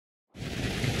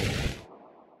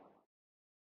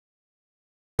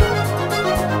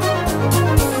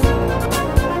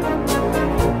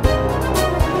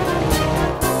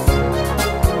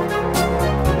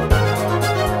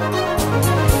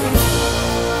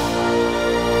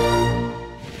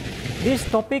this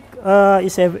topic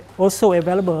is also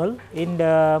available in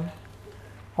the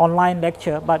online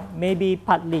lecture, but maybe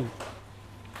partly.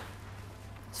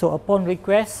 So upon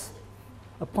request,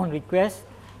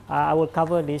 I will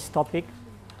cover this topic.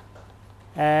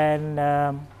 And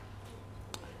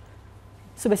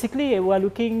so basically, we are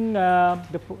looking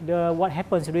what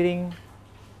happens during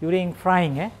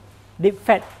frying, deep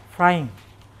fat frying.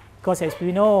 Because as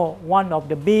we know, one of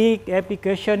the big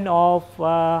application of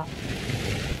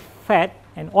fat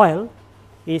and oil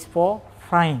is for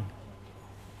frying,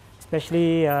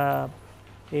 especially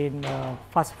in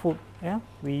fast food. Yeah?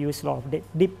 We use a lot of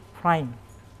deep frying.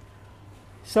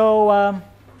 So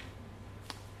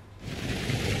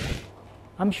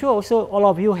I'm sure also all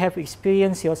of you have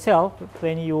experienced yourself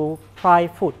when you fry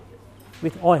food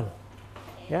with oil.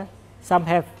 Yeah? Some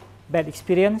have bad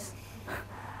experience,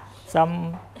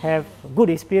 some have good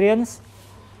experience,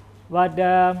 but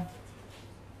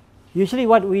usually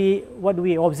what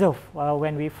we observe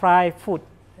when we fry food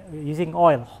using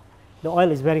oil, the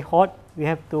oil is very hot. We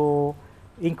have to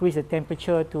increase the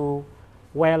temperature to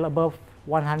well above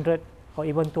 100 or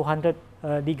even 200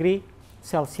 degree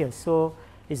Celsius. So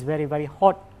it's very, very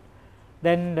hot.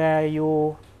 Then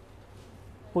you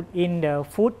put in the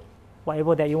food,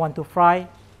 whatever that you want to fry,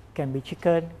 can be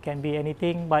chicken, can be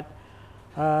anything, but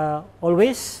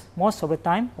always, most of the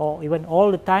time, or even all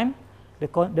the time,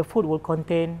 the food will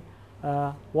contain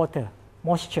water,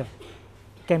 moisture.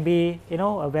 It can be,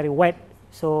 very wet,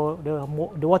 so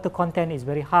the water content is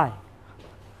very high.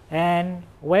 And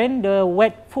when the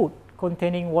wet food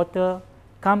containing water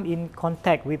come in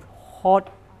contact with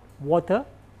hot water,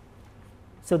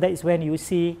 so that is when you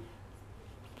see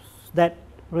that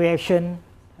reaction,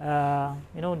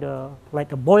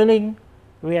 like a boiling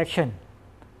reaction.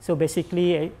 So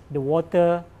basically, the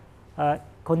water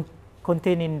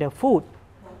contained in the food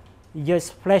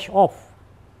just flash off,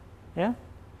 yeah,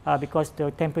 because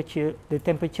the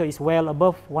temperature is well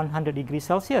above 100 degrees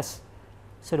Celsius.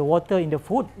 So the water in the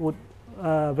food would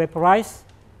vaporize,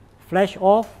 flash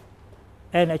off,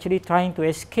 and actually trying to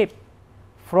escape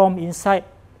from inside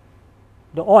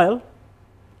the oil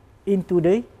into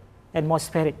the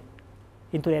atmosphere.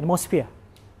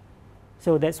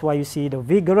 So that's why you see the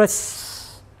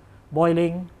vigorous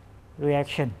boiling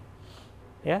reaction,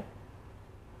 yeah.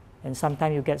 And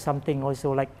sometimes you get something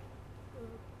also like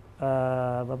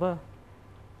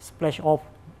splash off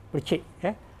percik,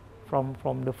 yeah,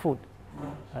 from the food.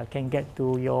 Can get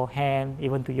to your hand,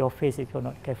 even to your face if you're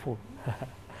not careful.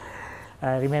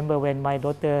 I remember when my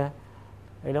daughter,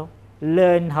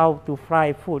 learned how to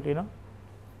fry food,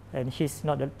 and she's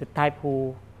not the type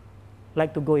who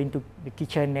like to go into the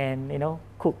kitchen and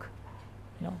cook.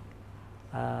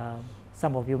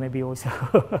 Some of you maybe also.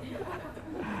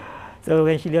 So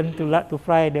when she learned to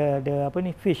fry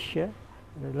the fish, yeah,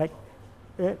 like.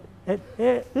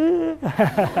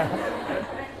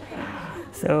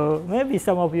 So maybe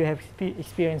some of you have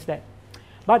experienced that.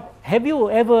 But have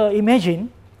you ever imagined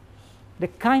the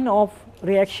kind of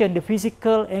reaction, the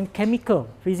physical and chemical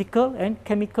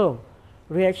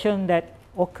reaction that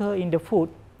occur in the food,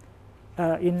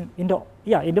 in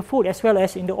the food as well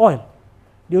as in the oil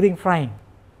during frying?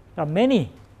 There are many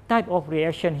types of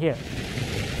reaction here.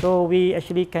 So we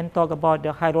actually can talk about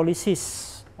the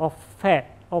hydrolysis of fat,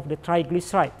 of the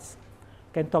triglycerides.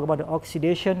 Can talk about the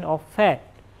oxidation of fat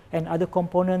and other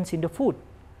components in the food.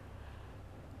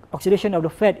 Oxidation of the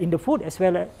fat in the food as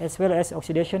well as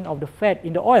oxidation of the fat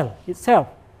in the oil itself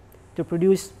to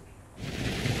produce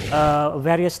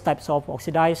various types of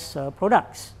oxidized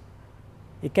products.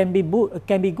 It can be good,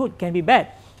 can be bad.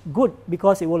 Good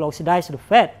because it will oxidize the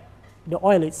fat, the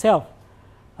oil itself.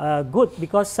 Good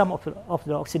because some of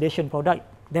the oxidation product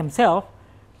themselves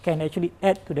can actually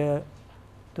add to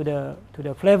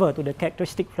the flavor, to the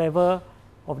characteristic flavor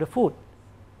of the food.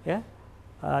 Yeah,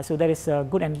 so that is a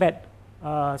good and bad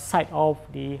side of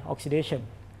the oxidation.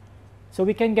 So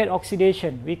we can get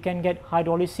oxidation, we can get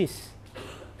hydrolysis,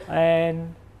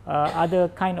 and other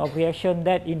kind of reaction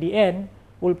that in the end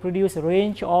will produce a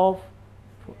range of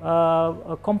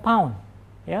a compound.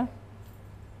 Yeah,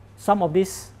 some of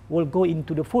this will go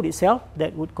into the food itself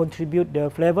that would contribute the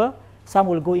flavor. Some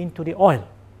will go into the oil.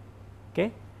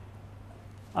 Okay.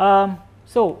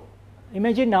 So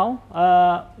imagine now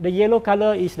the yellow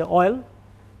color is the oil,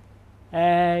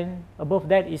 and above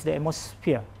that is the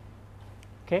atmosphere.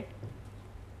 Okay.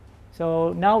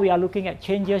 So now we are looking at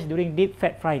changes during deep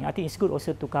fat frying. I think it's good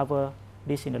also to cover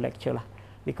this in the lecture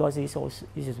because this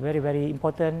is very, very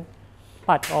important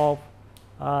part of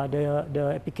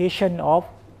the application of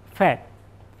fat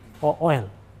or oil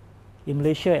in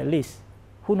Malaysia at least.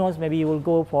 who knows, maybe you will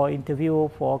go for interview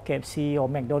for KFC or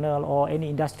McDonald's or any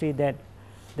industry that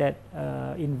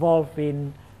involved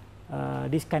in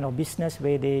this kind of business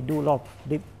where they do a lot of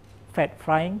deep fat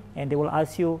frying, and they will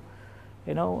ask you,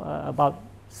 about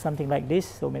something like this.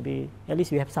 So maybe at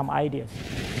least we have some ideas.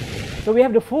 So we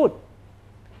have the food.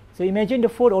 So imagine the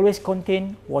food always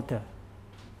contain water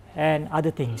and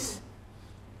other things.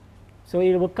 So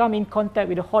it will come in contact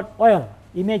with the hot oil.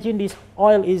 Imagine this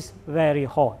oil is very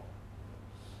hot,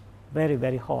 very,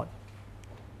 very hot.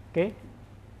 Okay.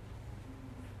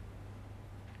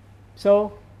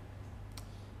 So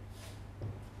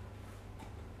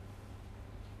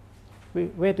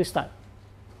where to start?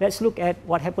 Let's look at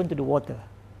what happened to the water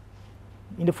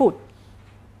in the food.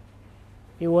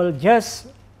 It will just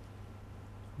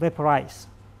vaporize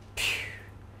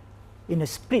in a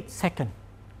split second.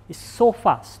 It's so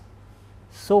fast,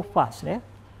 yeah?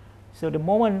 So the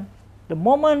moment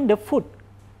the food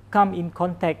come in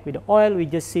contact with the oil, we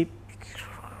just see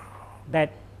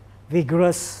that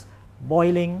vigorous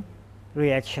boiling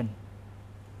reaction,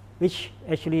 which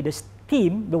actually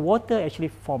the water actually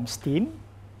forms steam,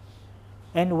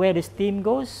 and where the steam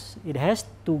goes, it has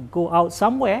to go out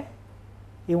somewhere.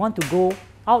 It wants to go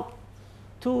out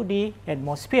to the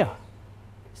atmosphere.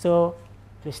 So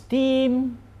the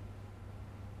steam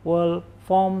will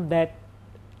form that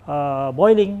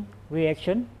boiling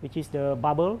reaction, which is the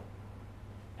bubble,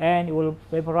 and it will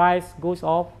vaporize, goes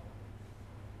off.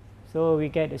 So we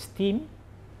get the steam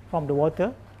from the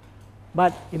water.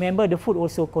 But remember, the food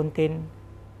also contain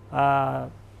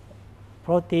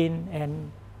protein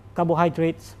and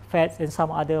carbohydrates, fats, and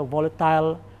some other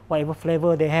volatile, whatever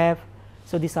flavor they have.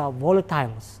 So these are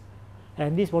volatiles,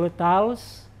 and these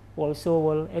volatiles also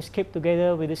will escape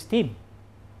together with the steam.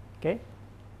 Okay.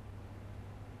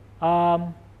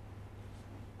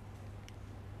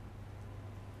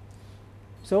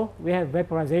 So we have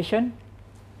vaporization.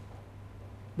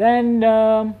 Then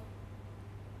the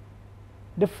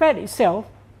fat itself,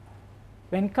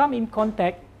 when come in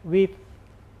contact with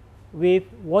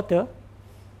water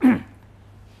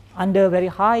under very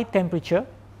high temperature,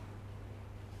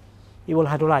 it will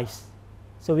hydrolyze.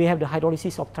 So we have the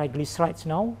hydrolysis of triglycerides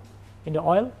now in the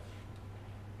oil.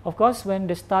 Of course, when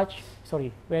the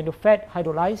fat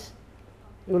hydrolyze,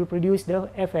 it will produce the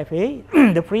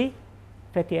FFA, the free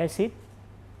fatty acid.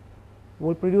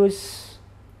 Will produce,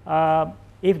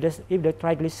 if the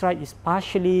triglyceride is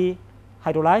partially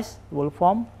hydrolyzed, it will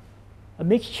form a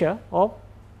mixture of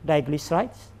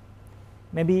diglycerides,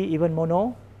 maybe even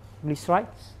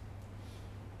monoglycerides,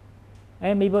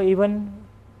 and maybe even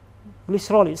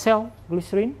glycerol itself,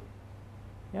 glycerin.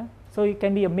 Yeah? So it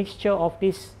can be a mixture of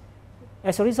this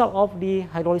as a result of the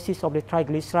hydrolysis of the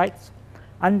triglycerides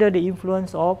under the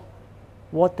influence of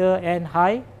water and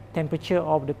high temperature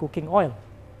of the cooking oil.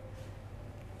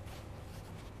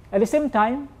 At the same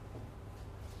time,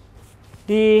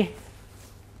 the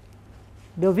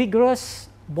vigorous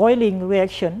boiling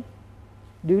reaction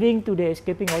during to the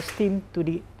escaping of steam to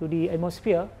the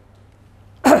atmosphere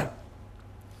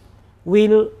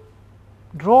will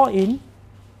draw in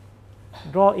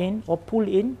or pull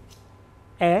in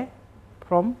air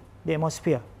from the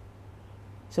atmosphere.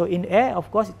 So in air, of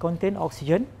course, it contains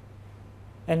oxygen,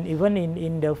 and even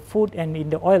in the food and in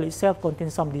the oil itself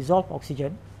contains some dissolved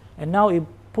oxygen, and now it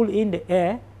pull in the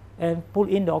air and pull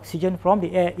in the oxygen from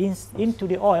the air into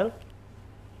the oil,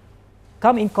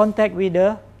 come in contact with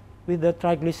the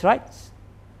triglycerides,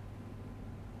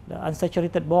 the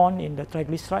unsaturated bond in the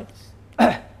triglycerides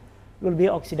will be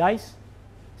oxidized.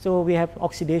 So we have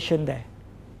oxidation there.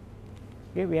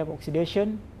 Okay, we have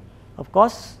oxidation. Of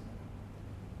course,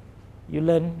 you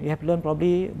have learned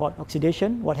probably about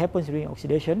oxidation, what happens during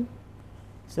oxidation.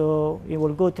 So it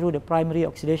will go through the primary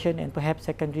oxidation and perhaps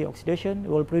secondary oxidation. It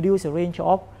will produce a range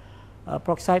of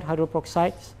peroxide,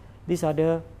 hydroperoxides. These are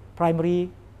the primary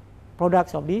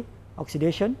products of the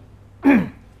oxidation.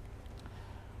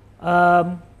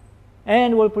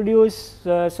 And will produce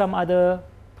some other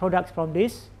products from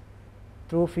this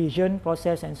through fission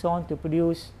process and so on to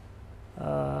produce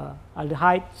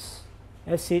aldehydes,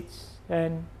 acids,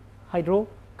 and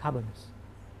hydrocarbons.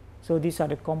 So these are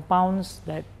the compounds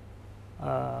that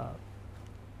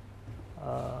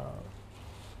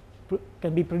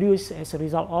can be produced as a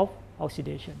result of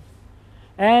oxidation.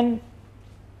 And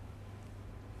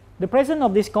the presence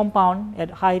of this compound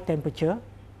at high temperature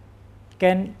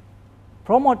can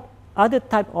promote other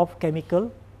type of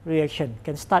chemical reaction,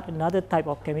 can start another type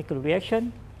of chemical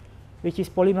reaction, which is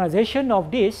polymerization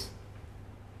of this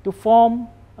to form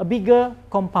a bigger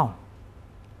compound.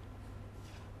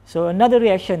 So another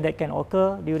reaction that can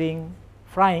occur during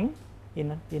frying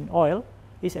in oil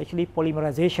is actually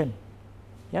polymerization.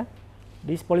 Yeah,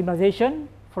 this polymerization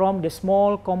from the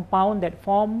small compound that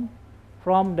form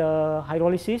from the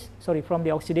hydrolysis, from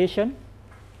the oxidation.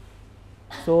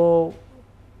 So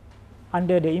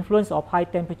under the influence of high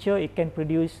temperature, it can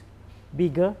produce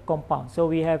bigger compound. So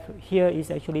we have here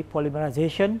is actually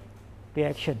polymerization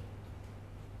reaction.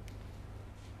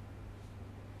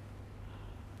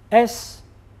 As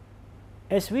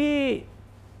we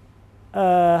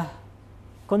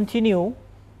continue,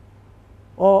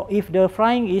 or if the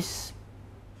frying is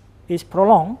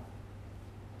prolonged,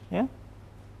 yeah,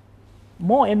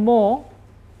 more and more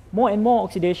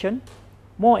oxidation,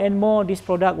 more and more this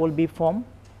product will be formed,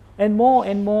 and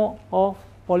more of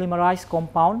polymerized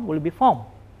compound will be formed.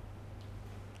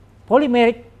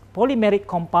 Polymeric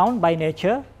compound by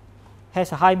nature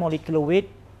has a high molecular weight,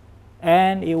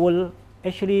 and it will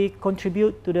actually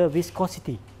contribute to the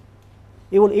viscosity.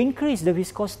 It will increase the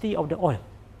viscosity of the oil.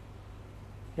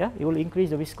 Yeah, it will increase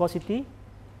the viscosity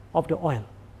of the oil.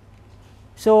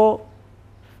 So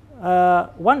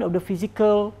one of the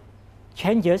physical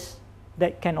changes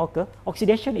that can occur,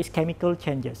 oxidation is chemical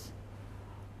changes.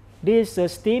 This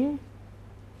steam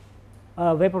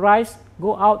vaporized,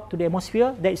 go out to the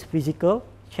atmosphere, that is physical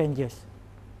changes.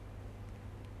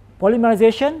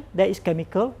 Polymerization, that is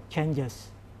chemical changes.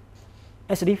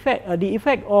 As the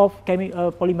effect of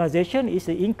polymerization is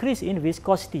the increase in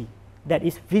viscosity, that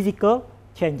is physical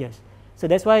changes. So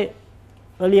that's why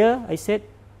earlier I said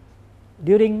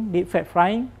during deep fat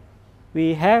frying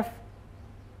we have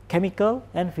chemical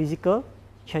and physical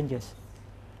changes.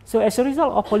 So as a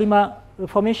result of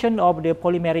formation of the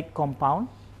polymeric compound,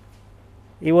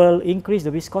 it will increase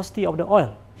the viscosity of the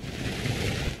oil.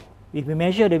 If we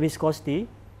measure the viscosity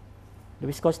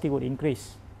would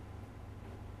increase.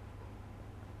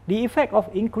 The effect of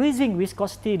increasing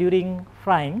viscosity during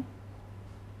frying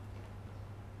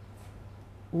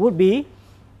would be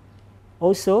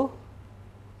also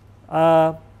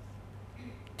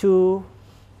to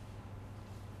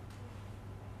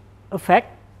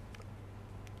affect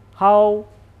how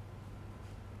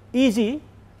easy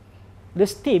the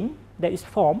steam that is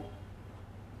formed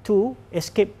to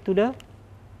escape to the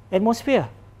atmosphere.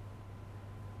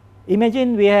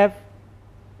 Imagine we have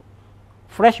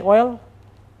fresh oil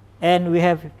and we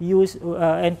have used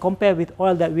and compare with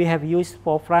oil that we have used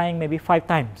for frying maybe 5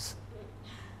 times.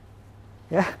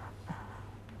 Yeah.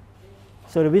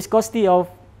 So the viscosity of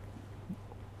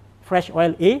fresh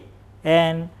oil A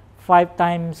and 5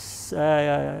 times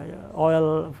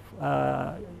oil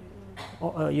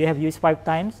you have used 5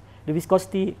 times, the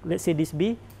viscosity, let's say this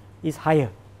B, is higher.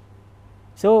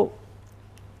 So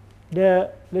the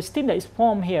steam that is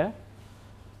formed here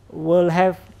will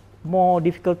have more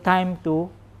difficult time to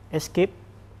escape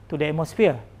to the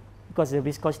atmosphere because the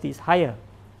viscosity is higher.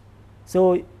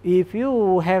 So if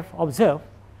you have observed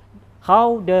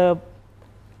how the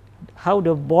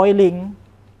boiling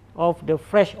of the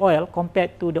fresh oil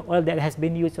compared to the oil that has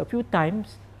been used a few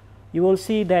times, you will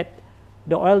see that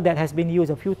the oil that has been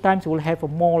used a few times will have a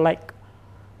more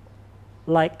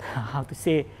like how to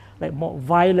say, like more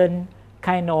violent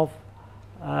kind of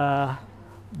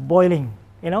boiling.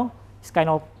 You know, it's kind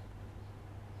of,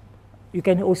 you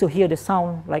can also hear the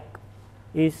sound like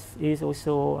is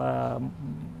also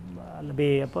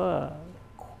lebih apa,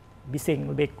 bising,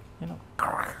 lebih, you know.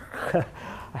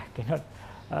 I cannot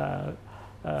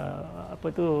apa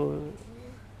tu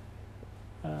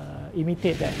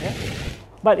imitate that, yeah?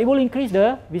 But it will increase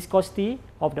the viscosity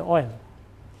of the oil.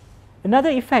 Another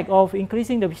effect of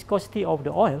increasing the viscosity of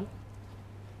the oil,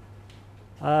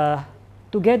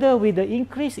 together with the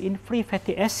increase in free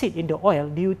fatty acid in the oil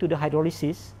due to the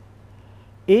hydrolysis,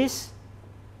 is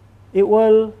it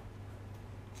will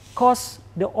cause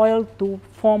the oil to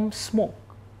form smoke,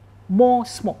 more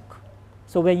smoke.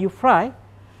 So when you fry,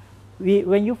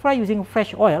 using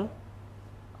fresh oil,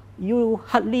 you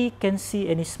hardly can see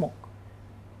any smoke.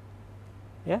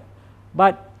 Yeah,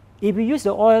 but if you use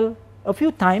the oil a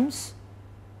few times,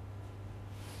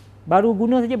 baru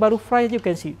guna saja, baru fry saja, you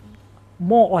can see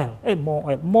more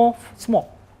smoke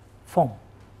form.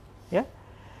 Yeah,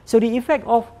 so the effect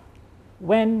of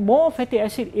when more fatty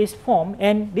acid is formed,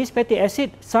 and this fatty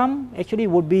acid, some actually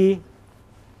would be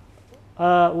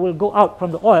will go out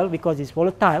from the oil because it's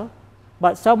volatile,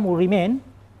 but some will remain,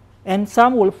 and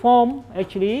some will form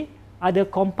actually other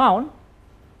compound.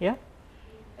 Yeah,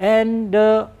 and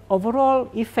the overall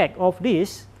effect of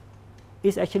this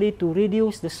is actually to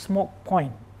reduce the smoke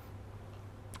point,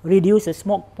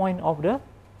 of the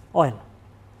oil.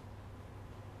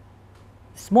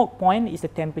 Smoke point is the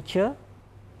temperature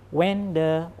when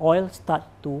the oil start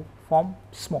to form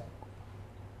smoke.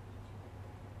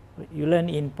 You learn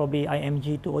in probably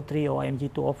IMG 203 or IMG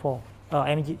 204.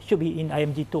 should be in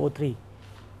IMG 203,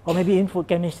 or maybe in food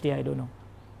chemistry, I don't know.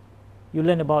 You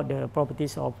learn about the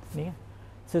properties of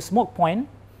so smoke point.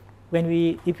 When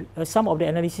if some of the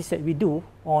analysis that we do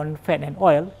on fat and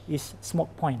oil is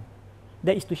smoke point.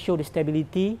 That is to show the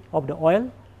stability of the oil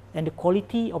and the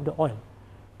quality of the oil.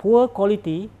 Poor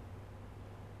quality,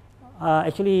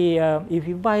 actually, if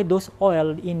you buy those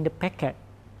oil in the packet,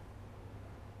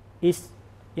 is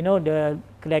the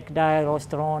glycerol,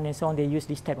 rosterone, and so on. They use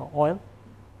this type of oil,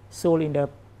 sold in the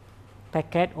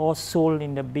packet or sold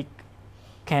in the big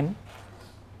can.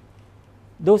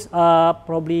 Those are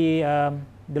probably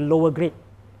the lower grade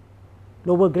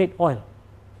oil.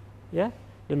 Yeah,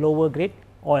 the lower grade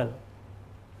oil.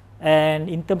 And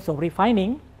in terms of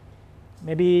refining,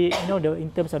 maybe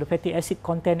in terms of the fatty acid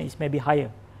content is maybe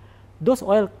higher. Those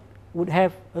oil would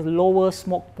have a lower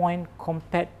smoke point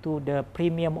compared to the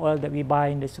premium oil that we buy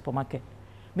in the supermarket,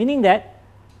 meaning that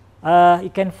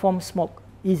it can form smoke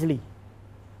easily.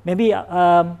 Maybe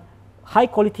high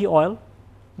quality oil,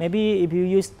 maybe if you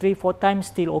use 3-4 times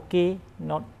still okay,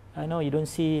 not you don't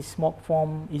see smoke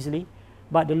form easily.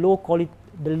 But the low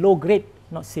grade,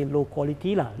 not say low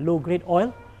quality lah, low grade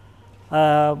oil,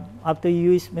 after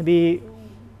you use maybe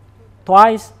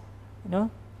twice,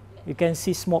 you can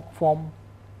see smoke form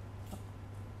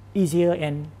easier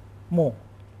and more.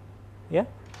 Yeah,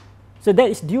 so that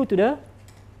is due to the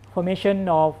formation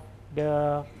of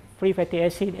the free fatty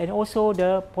acid and also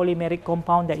the polymeric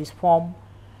compound that is formed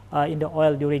in the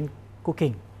oil during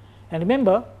cooking. And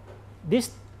remember,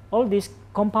 all this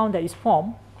compound that is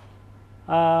formed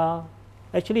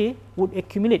actually would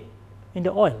accumulate in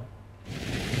the oil.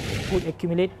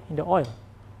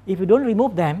 If you don't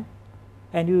remove them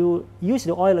and you use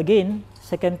the oil again,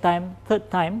 second time, third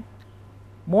time,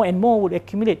 more and more would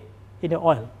accumulate in the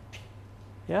oil.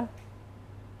 Yeah.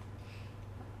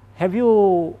 Have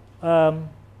you,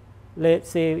 let's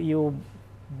say you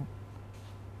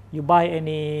buy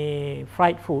any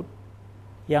fried food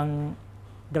yang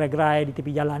gerai-gerai di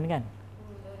tepi jalan kan?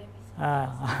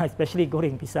 Especially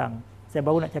goreng pisang. Saya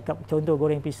baru nak cakap contoh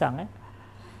goreng pisang.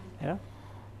 Yeah.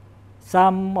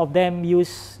 Some of them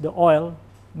use the oil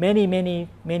many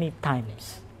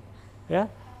times. Yeah.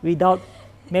 Without,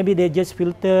 maybe they just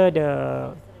filter the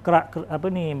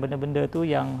benda-benda tu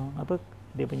yang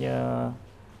dia punya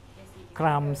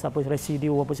crumbs,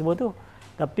 residue apa semua tu.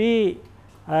 Tapi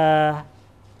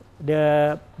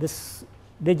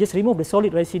they just remove the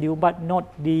solid residue but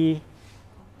not the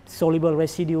soluble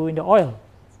residue in the oil.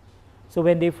 So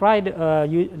when they fry the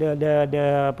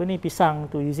pisang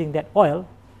to using that oil,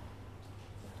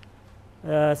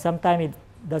 sometimes it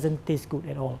doesn't taste good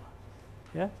at all.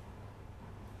 Yeah.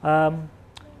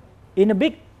 In a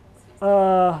big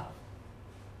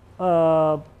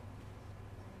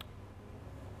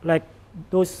like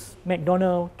those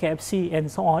McDonald's, KFC, and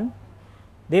so on,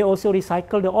 they also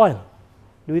recycle the oil.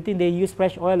 Do you think they use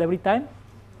fresh oil every time?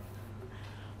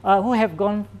 Who have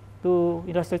gone to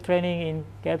industrial training in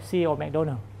KFC or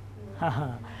McDonald's?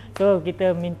 So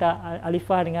kita minta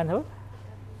Alifah dengan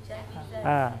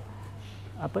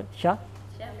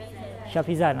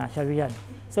Syafizan.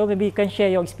 So maybe you can share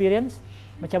your experience.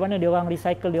 Macam mana dia orang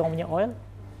recycle dia orang punya oil?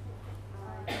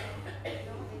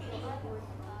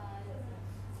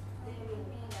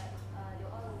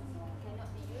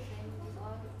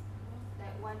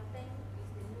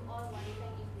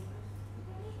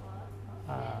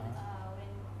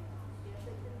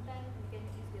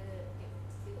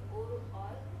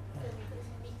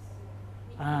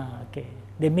 Okay.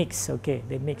 They mix.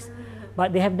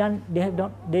 But they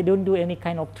don't do any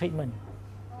kind of treatment.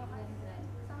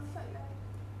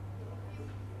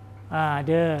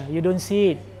 You don't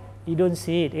see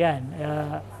it, kan?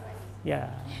 Yeah,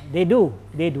 they do.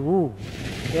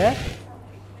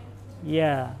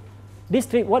 Yeah.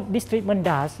 What this treatment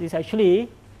does is actually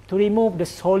to remove the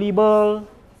soluble,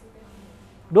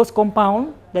 those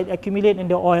compounds that accumulate in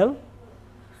the oil.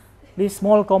 This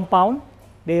small compound,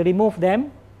 they remove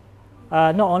them.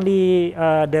 Not only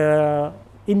the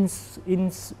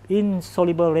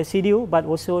insoluble residue, but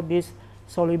also this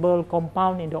soluble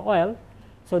compound in the oil,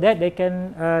 so that they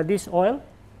can this oil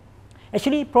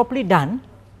actually properly done.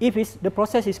 If the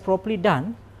process is properly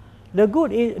done, the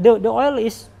oil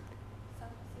is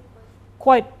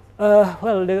quite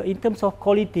in terms of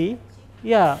quality,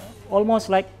 yeah, almost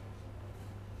like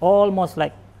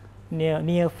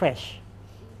near fresh,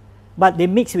 but they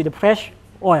mix with the fresh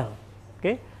oil.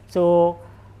 Okay. So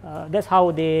that's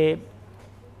how they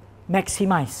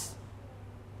maximize,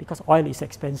 because oil is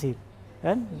expensive,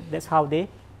 and that's how they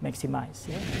maximize.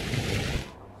 Yeah.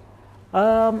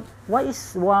 What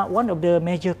is one of the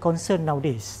major concern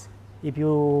nowadays? If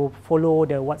you follow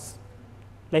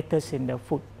latest in the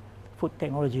food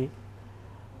technology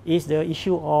is the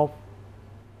issue of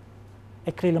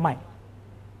acrylamide.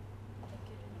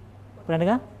 Pernah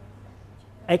dengar?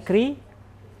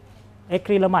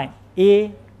 Acrylamide.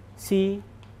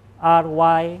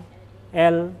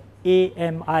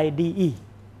 ACRYLAMIDE.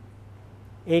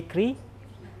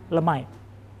 Acrylamide.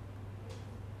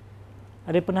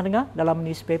 Ada pernah dengar dalam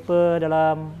newspaper,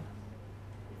 dalam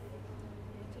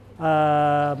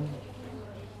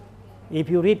if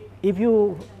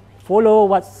you follow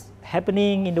what's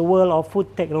happening in the world of food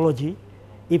technology,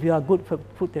 if you are good for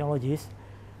food technologies,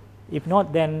 if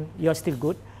not, then you are still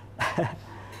good.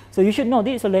 So you should know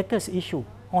this is the latest issue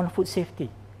on food safety.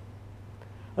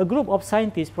 A group of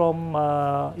scientists from,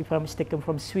 if I'm mistaken,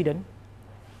 from Sweden,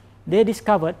 they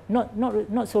discovered,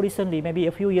 not so recently, maybe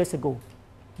a few years ago,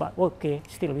 but okay,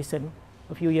 still recent,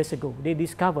 a few years ago, they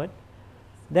discovered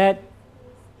that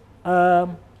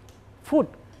food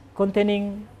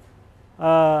containing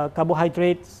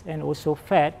carbohydrates and also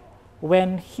fat,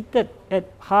 when heated at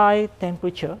high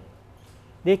temperature,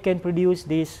 they can produce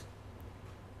this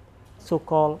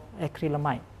so-called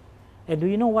acrylamide. And do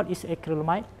you know what is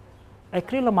acrylamide?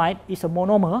 Acrylamide is a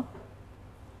monomer.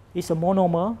 It's a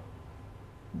monomer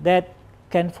that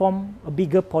can form a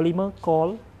bigger polymer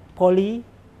called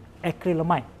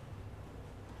polyacrylamide.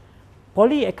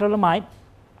 Polyacrylamide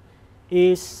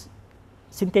is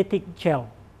synthetic gel.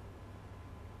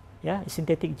 Yeah,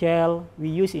 synthetic gel we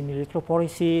use in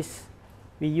electrophoresis,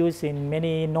 we use in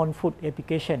many non-food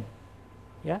application.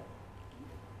 Yeah,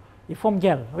 it form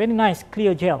gel, very nice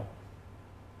clear gel.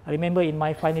 I remember in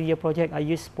my final year project I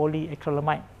used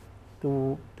polyacrylamide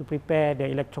to prepare the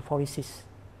electrophoresis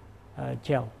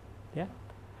gel. Yeah,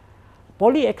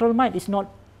 polyacrylamide is not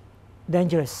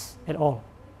dangerous at all,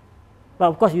 but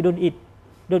of course you don't eat,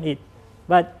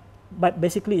 but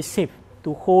basically it's safe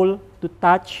to hold, to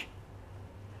touch.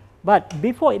 But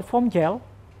before it form gel,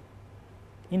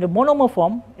 in the monomer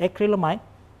form, acrylamide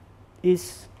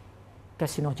is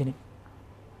carcinogenic.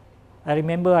 I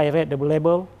remember I read the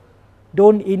label,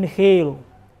 don't inhale.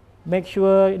 Make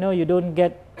sure you don't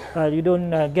get the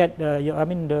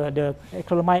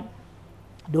acrylamide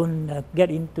don't get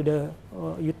into the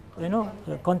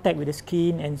contact with the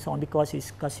skin and so on, because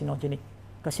it's carcinogen.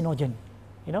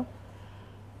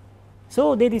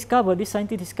 So they discovered, this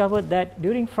scientist discovered that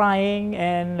during frying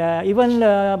and even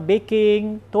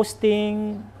baking,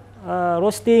 toasting,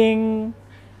 roasting,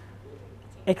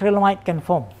 acrylamide can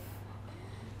form.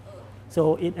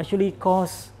 So it actually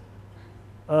caused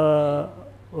an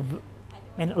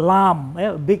alarm,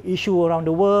 a big issue around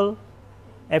the world.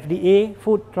 FDA,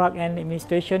 Food, Drug and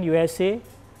Administration, USA,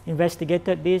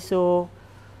 investigated this. So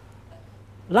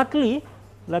luckily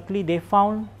they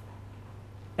found,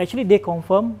 actually they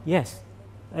confirmed, yes,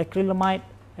 acrylamide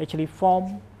actually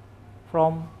formed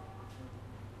from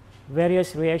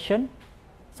various reactions.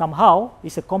 Somehow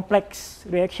it's a complex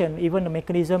reaction, even the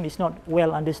mechanism is not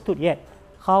well understood yet.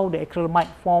 How the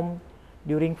acrylamide formed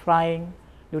during frying,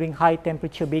 during high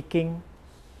temperature baking,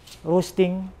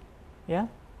 roasting. Yeah,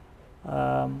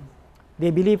 they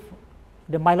believe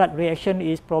the Maillard reaction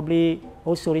is probably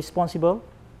also responsible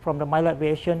from the Maillard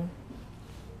reaction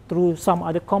through some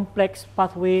other complex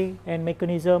pathway and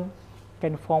mechanism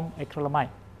can form acrylamide.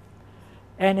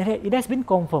 And it has been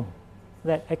confirmed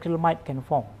that acrylamide can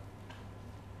form.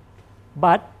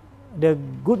 But the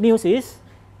good news is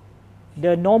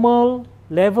the normal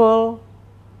level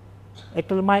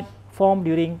acrylamide formed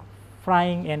during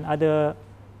frying and other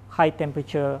high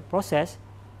temperature process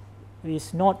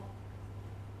is not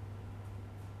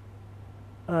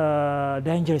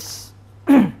dangerous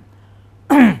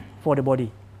for the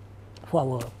body, for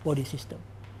our body system,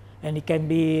 and it can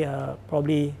be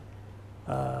probably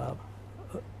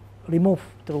removed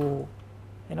through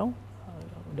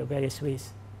the various ways.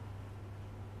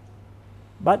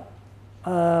 But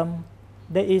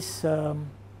there is a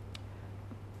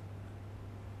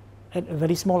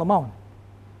very small amount.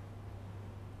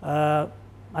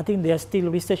 I think there are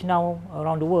still research now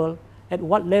around the world at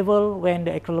what level when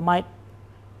the acrylamide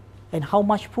and how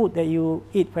much food that you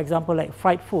eat, for example like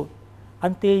fried food,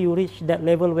 until you reach that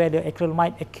level where the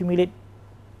acrylamide accumulate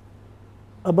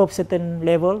above certain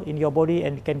level in your body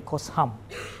and can cause harm.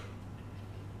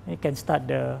 It can start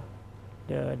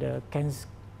cancer,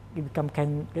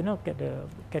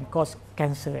 can cause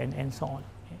cancer and so on.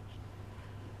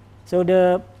 So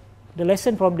the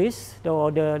lesson from this,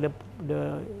 or the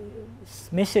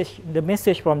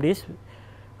message from this,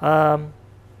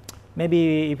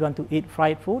 maybe if you want to eat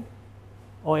fried food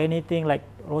or anything like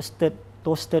roasted,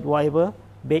 toasted, whatever,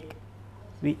 baked,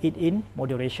 we eat in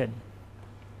moderation.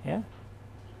 Yeah,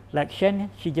 like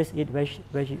Shen, she just eat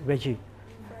veggie.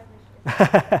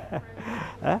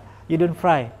 You don't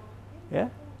fry. Yeah,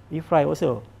 you fry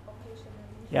also.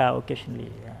 Occasionally. Yeah,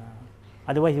 occasionally. Yeah.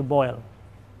 Otherwise, you boil.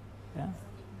 Yeah,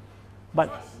 but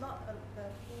not the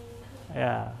full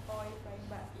oil frying,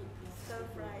 but stir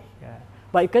fry. Yeah,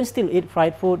 but you can still eat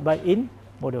fried food, but in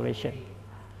moderation.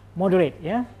 Moderate.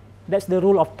 Yeah, that's the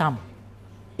rule of thumb.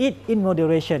 Eat in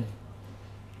moderation.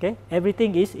 Okay,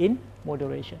 everything is in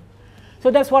moderation.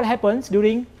 So that's what happens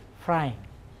during frying.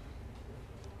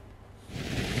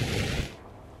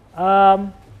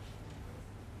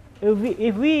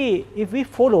 If we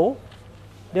follow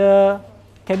the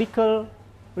chemical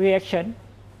reaction,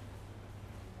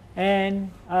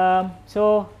 and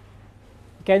so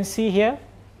you can see here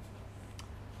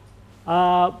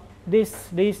this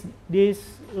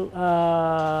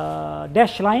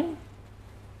dashed line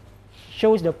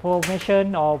shows the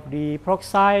formation of the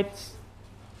peroxides,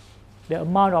 the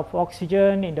amount of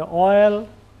oxygen in the oil,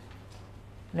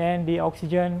 then the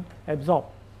oxygen absorbed.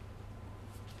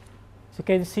 So you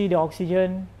can see the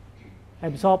oxygen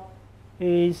absorbed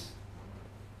is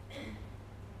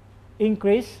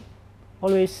increase,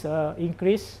 always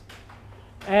increase,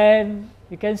 and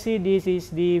you can see this is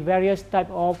the various type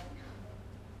of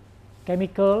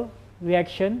chemical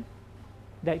reaction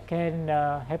that can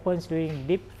happens during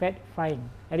deep fat frying.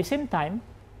 At the same time,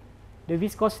 the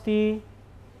viscosity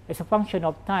as a function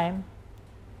of time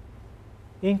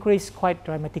increase quite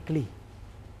dramatically.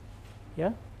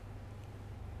 Yeah.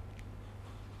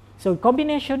 So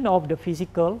combination of the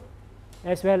physical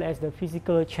as well as the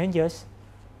physical changes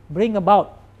bring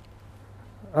about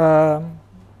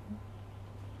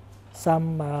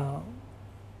some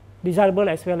desirable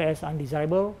as well as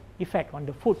undesirable effect on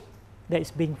the food that is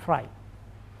being fried.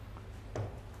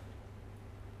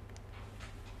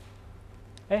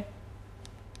 Okay.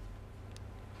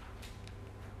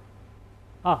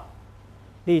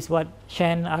 This is what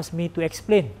Shan asked me to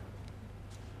explain.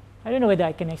 I don't know whether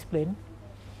I can explain.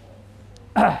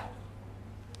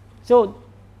 So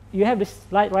you have this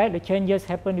slide, right? The changes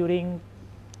happen during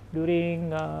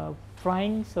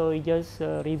frying. So you just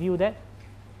review that.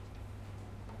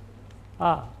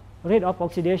 Rate of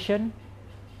oxidation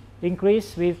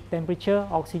increase with temperature,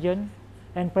 oxygen,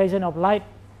 and presence of light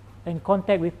and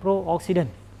contact with pro-oxidant.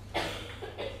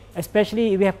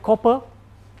 Especially if we have copper.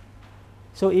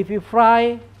 So if you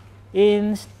fry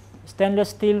in stainless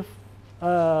steel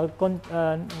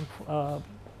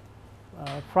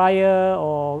fryer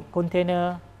or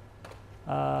container,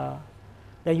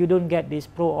 then you don't get this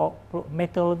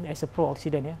metal as a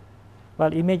pro-oxidant. Yeah?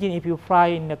 Well, imagine if you fry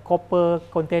in a copper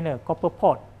container, copper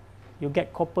pot, you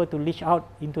get copper to leach out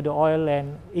into the oil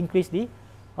and increase the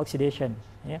oxidation.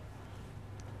 Yeah?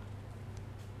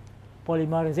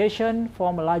 Polymerization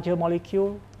form a larger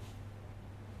molecule,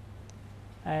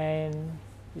 and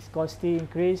viscosity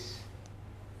increase.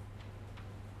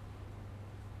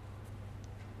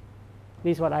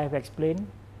 This is what I have explained.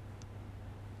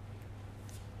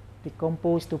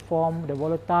 Decompose to form the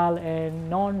volatile and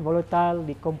non-volatile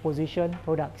decomposition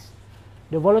products.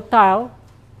 The volatile,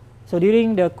 so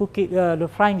during the the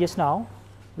frying just now,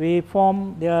 we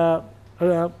form the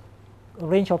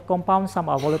range of compounds. Some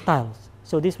are volatile,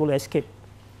 so this will escape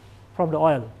from the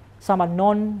oil. Some are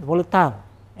non-volatile,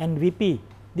 and VP,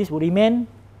 this will remain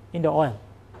in the oil.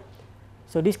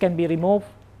 So this can be removed,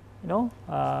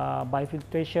 by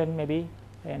filtration maybe,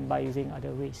 and by using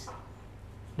other ways.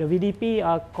 The VDP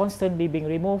are constantly being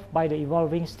removed by the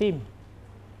evolving steam,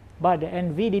 but the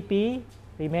NVDP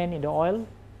remain in the oil,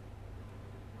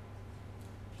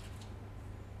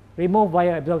 removed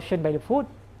via absorption by the food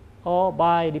or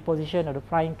by deposition of the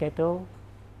frying kettle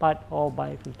part or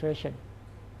by filtration.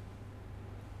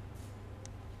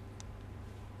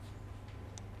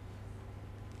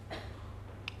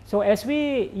 So as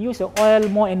we use the oil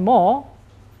more and more,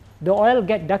 the oil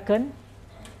get darkened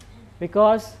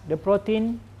because the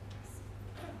protein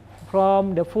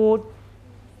from the food,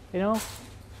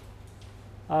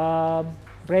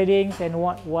 breadings and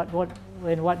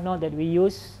whatnot that we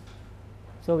use.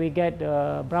 So we get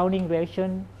browning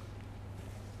reaction.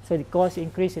 So it causes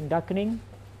increase in darkening.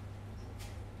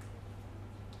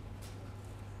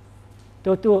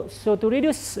 So to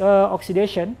reduce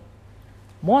oxidation,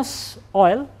 most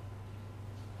oil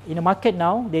in the market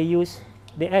now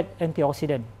they add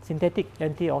antioxidant, synthetic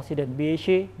antioxidant,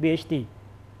 BHA, BHT.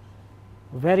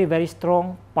 Very, very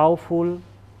strong, powerful,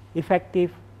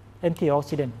 effective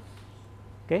antioxidant.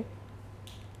 Okay.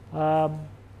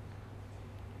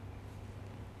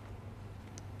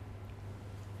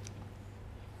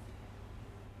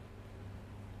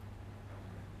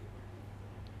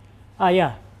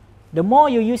 Yeah. The more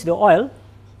you use the oil,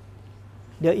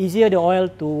 the easier the oil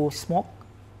to smoke,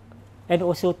 and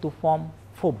also to form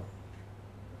foam,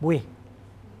 buih.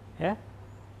 Yeah.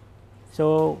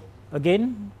 So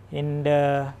again, in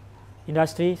the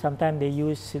industry, sometimes they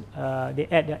use they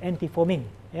add the anti-foaming,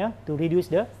 yeah, to reduce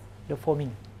the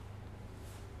foaming.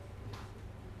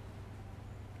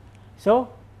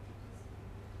 So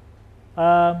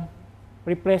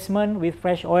replacement with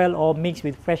fresh oil or mixed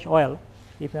with fresh oil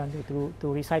if you want to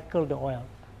recycle the oil.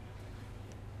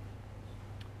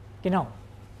 Okay, now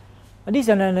this is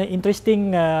an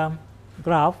interesting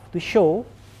graph to show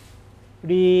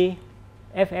the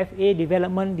FFA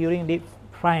development during deep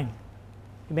frying.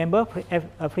 Remember,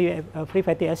 free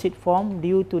fatty acid formed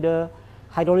due to the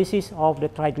hydrolysis of the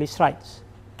triglycerides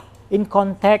in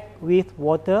contact with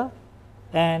water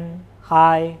and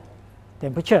high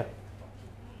temperature.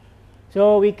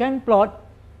 So we can plot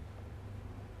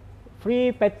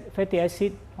free fatty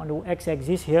acid on the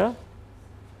x-axis here,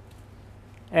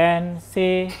 and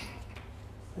say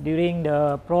during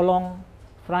the prolonged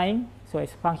frying, so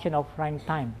it's a function of frying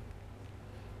time,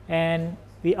 and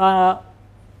we are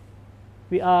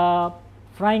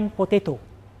frying potato,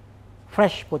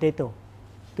 fresh potato,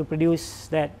 to produce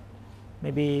that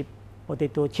maybe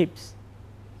potato chips,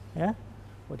 yeah,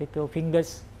 potato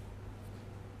fingers,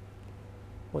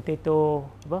 potato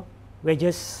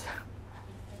wedges.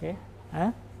 Okay,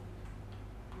 huh?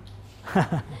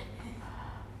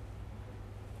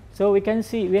 So we can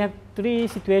see we have three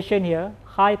situations here: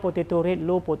 high potato rate,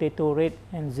 low potato rate,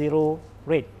 and zero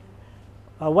rate.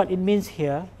 What it means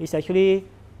here is actually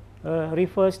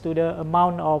refers to the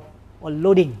amount of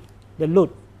loading, the load,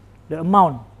 the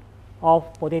amount of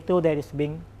potato that is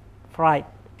being fried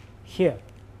here.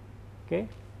 Okay.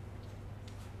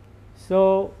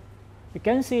 So you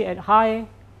can see at high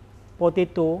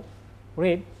potato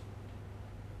rate,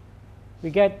 we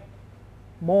get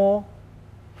more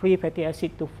free fatty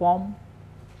acid to form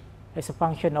as a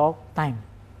function of time.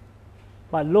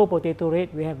 But low potato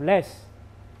rate, we have less,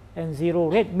 and zero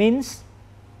rate means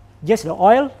just the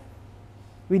oil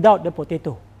without the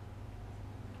potato.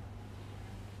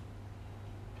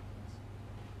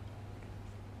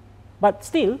 But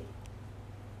still,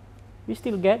 we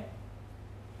still get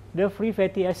the free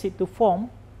fatty acid to form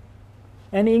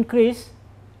and increase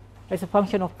as a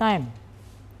function of time.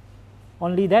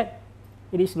 Only that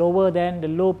it is lower than the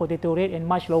low potato rate and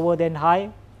much lower than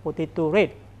high potato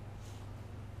rate.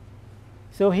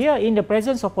 So here in the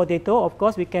presence of potato, of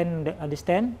course we can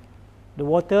understand the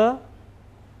water,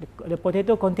 the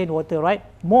potato contain water, right?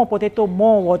 More potato,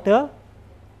 more water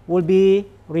will be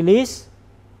released,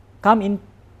 come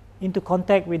into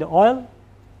contact with the oil,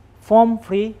 form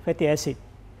free fatty acid.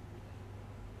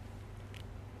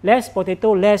 Less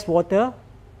potato, less water,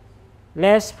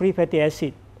 less free fatty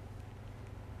acid.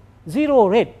 Zero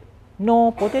rate,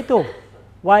 no potato.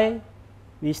 Why?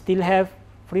 We still have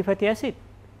free fatty acid.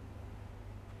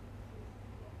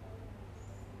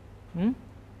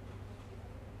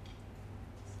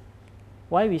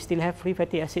 Why we still have free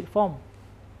fatty acid form?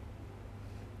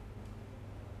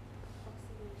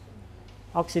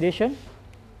 Oxidation.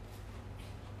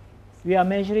 We are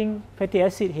measuring fatty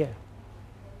acid here.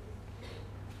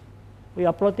 We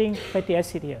are plotting fatty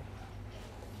acid here.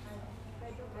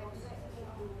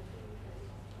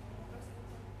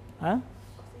 Huh?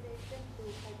 Oxidation to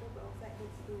hydroperoxide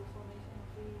leads to formation of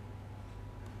free.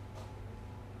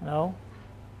 No.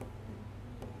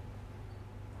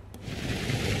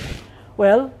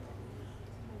 Well,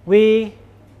 we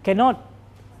cannot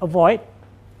avoid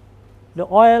the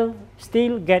oil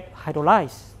still get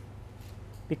hydrolyzed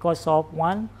because of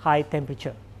one, high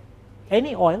temperature.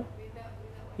 Any oil,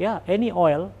 yeah, any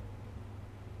oil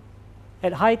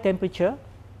at high temperature,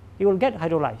 it will get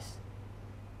hydrolyzed.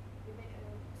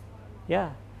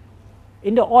 Yeah.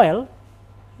 In the oil,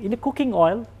 in the cooking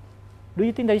oil, do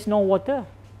you think there is no water?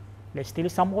 There's still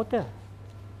some water.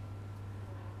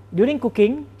 During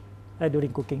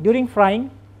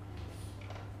frying,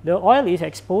 the oil is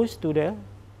exposed to the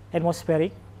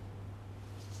atmospheric.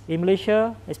 In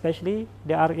Malaysia, especially,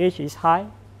 the RH is high,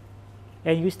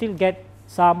 and you still get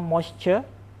some moisture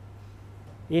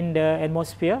in the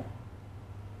atmosphere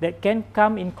that can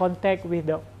come in contact with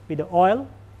the oil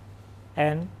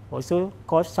and also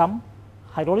cause some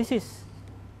hydrolysis,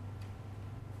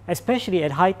 especially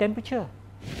at high temperature.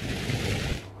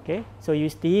 Okay, so you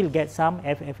still get some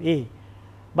FFA,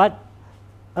 but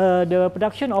the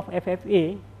production of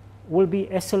FFA will be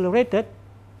accelerated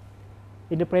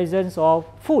in the presence of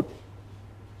food,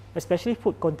 especially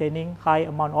food containing high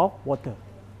amount of water.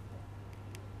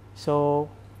 So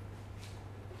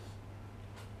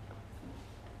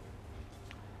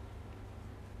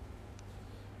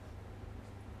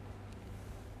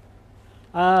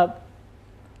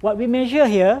what we measure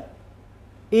here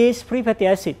is free fatty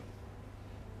acid.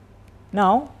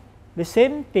 Now, the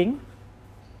same thing,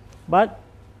 but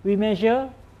we measure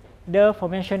the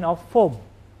formation of foam.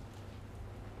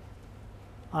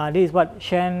 This is what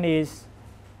Shen is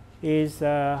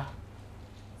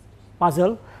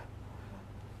puzzled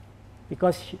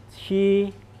because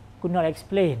she could not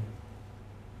explain.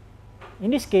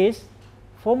 In this case,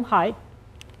 foam height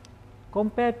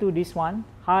compared to this one,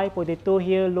 high potato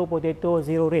here, low potato,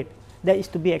 zero rate. That is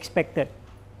to be expected.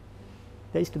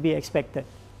 That is to be expected.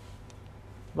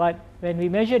 But when we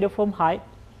measure the foam height,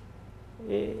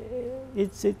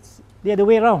 it's the other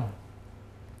way around.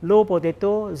 Low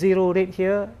potato, zero rate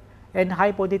here, and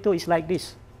high potato is like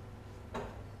this.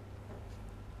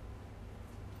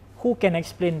 Who can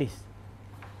explain this?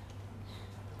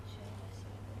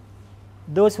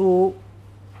 Those who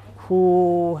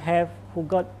have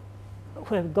got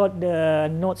the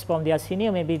notes from their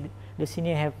senior, maybe the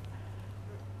senior have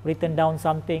written down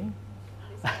something.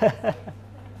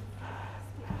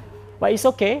 But it's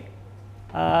okay.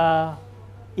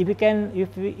 If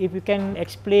you can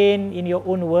explain in your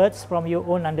own words from your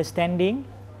own understanding.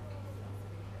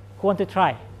 Who want to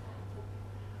try?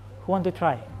 Who want to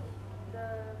try?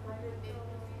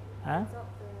 Huh?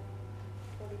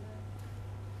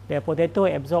 The potato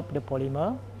absorb the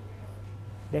polymer.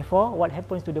 Therefore, what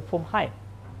happens to the foam height?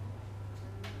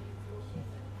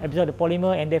 Absorb the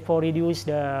polymer and therefore reduce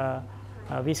the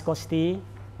viscosity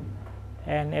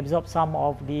and absorb some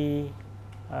of the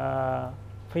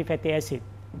free fatty acid.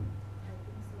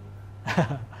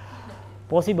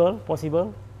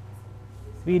 Possible.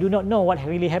 We do not know what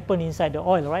really happened inside the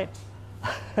oil, right?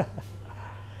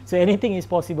 So anything is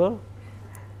possible.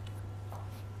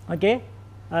 Okay,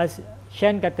 as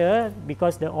Shen kata,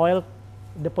 because the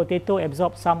potato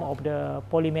absorbs some of the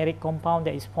polymeric compound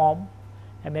that is formed,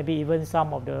 and maybe even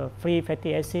some of the free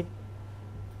fatty acid,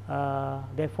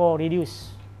 therefore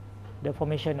reduce the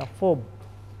formation of foam.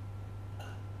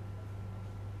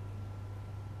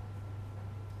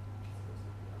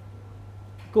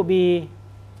 Could be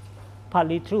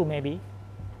partly true, maybe.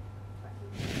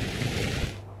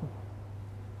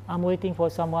 I'm waiting for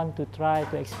someone to try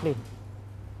to explain.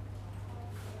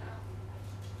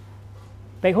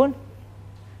 Peng Hun,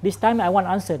 this time I want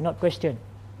answer, not question.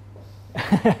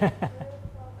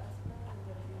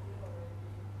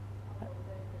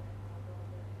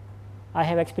 I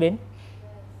have explained.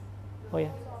 Oh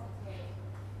yeah,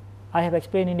 I have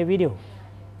explained in the video.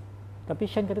 Tapi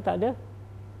Shen kata tak ada.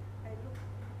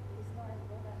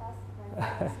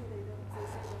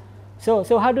 So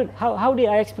how did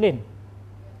I explain?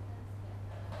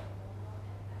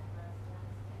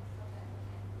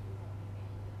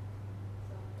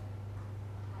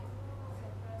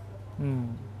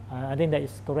 I think that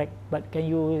is correct. But can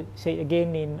you say it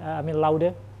again in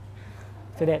louder,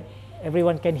 so that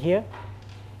everyone can hear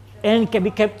and can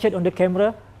be captured on the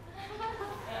camera?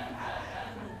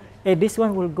 Hey, this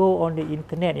one will go on the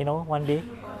internet, one day.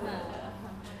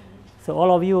 So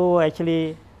all of you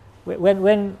actually,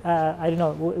 when I don't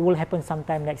know, it will happen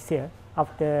sometime next year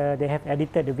after they have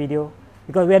edited the video,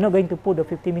 because we are not going to put the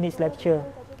 50 minutes lecture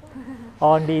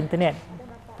on the internet.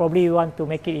 Probably you want to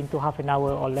make it into half an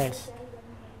hour or less.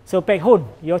 So Peng Hun,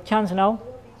 your chance now.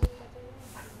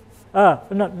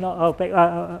 Apa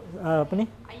ni?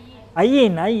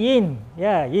 Ayin.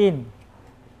 Yeah, Yin.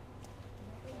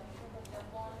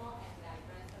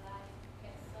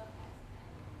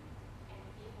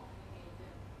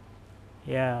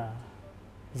 Yeah,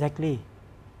 exactly.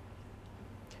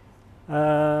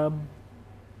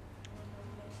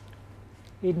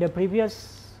 In the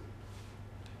previous,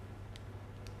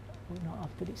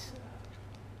 after this,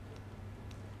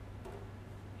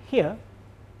 here,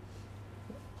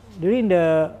 during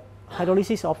the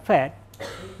hydrolysis of fat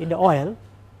in the oil,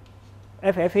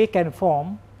 FFA can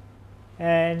form,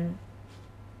 and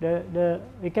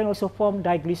we can also form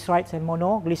diglycerides and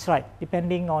monoglyceride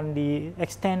depending on the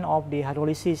extent of the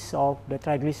hydrolysis of the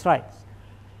triglycerides.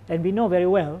 And we know very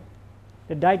well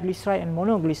the diglyceride and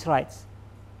monoglycerides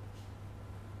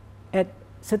at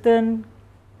certain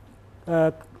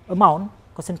amount,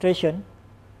 concentration,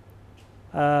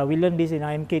 we learned this in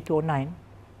IMK421,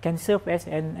 can serve as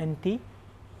an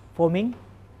anti-foaming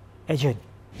agent.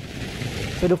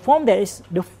 So the foam that is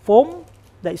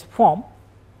formed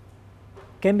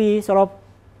can be sort of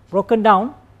broken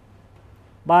down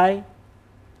by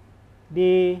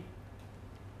the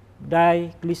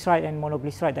diglyceride and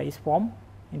monoglyceride that is formed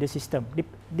in the system.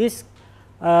 This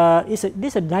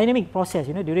is a dynamic process,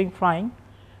 during frying.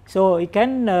 So it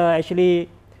can actually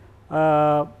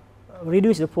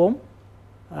reduce the foam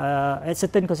at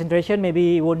certain concentration,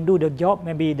 maybe it won't do the job,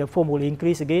 maybe the foam will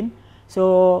increase again.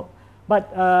 So, but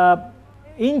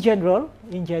in general,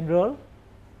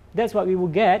 that's what we will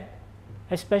get,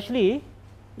 especially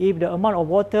if the amount of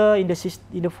water in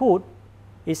the food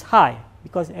is high,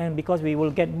 because we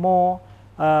will get more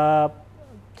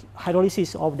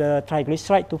hydrolysis of the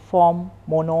triglyceride to form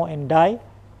mono and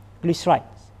diglycerides,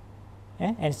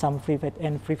 and some free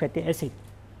fatty acid.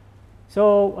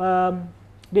 So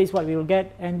this is what we will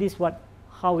get, and this is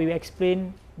how we will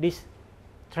explain this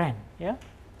trend. Yeah.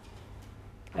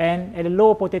 And at a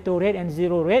low potato rate and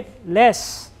zero rate,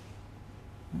 less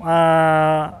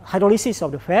hydrolysis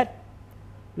of the fat,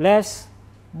 less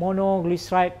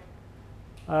monoglyceride,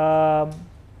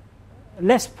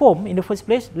 less foam in the first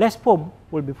place. Less foam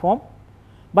will be formed,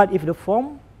 but if the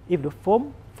foam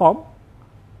form,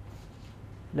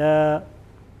 the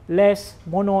less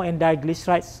mono and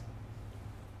diglycerides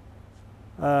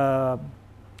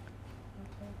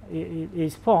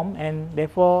is formed, and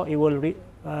therefore it will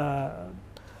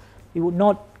it would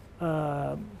not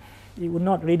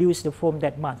reduce the foam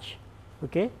that much.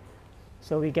 Okay,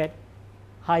 so we get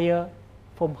higher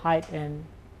foam height and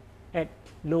at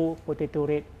low potato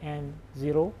rate and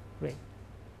zero rate.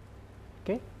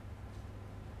 Okay.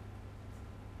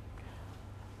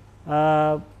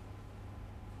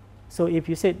 So if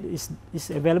you said it's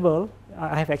available,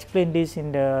 I have explained this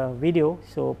in the video.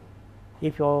 So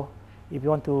if you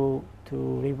want to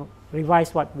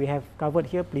revise what we have covered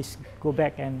here, please go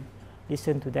back and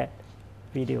listen to that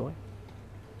video.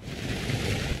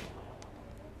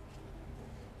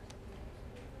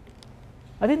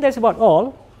 I think that's about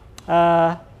all.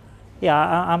 Yeah,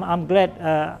 I'm glad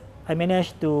I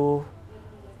managed to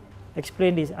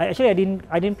explain this. Actually,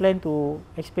 I didn't plan to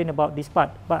explain about this part,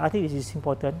 but I think this is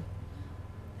important.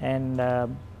 And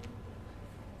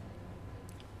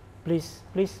please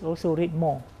also read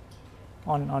more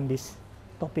on this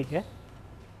topic. Yeah.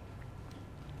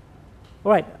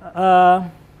 All right.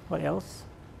 What else?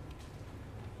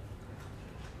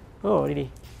 Oh,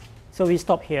 really? So we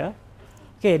stop here.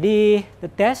 Okay. The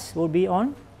test will be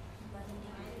on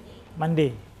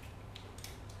Monday.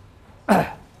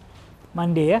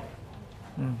 Monday, yeah.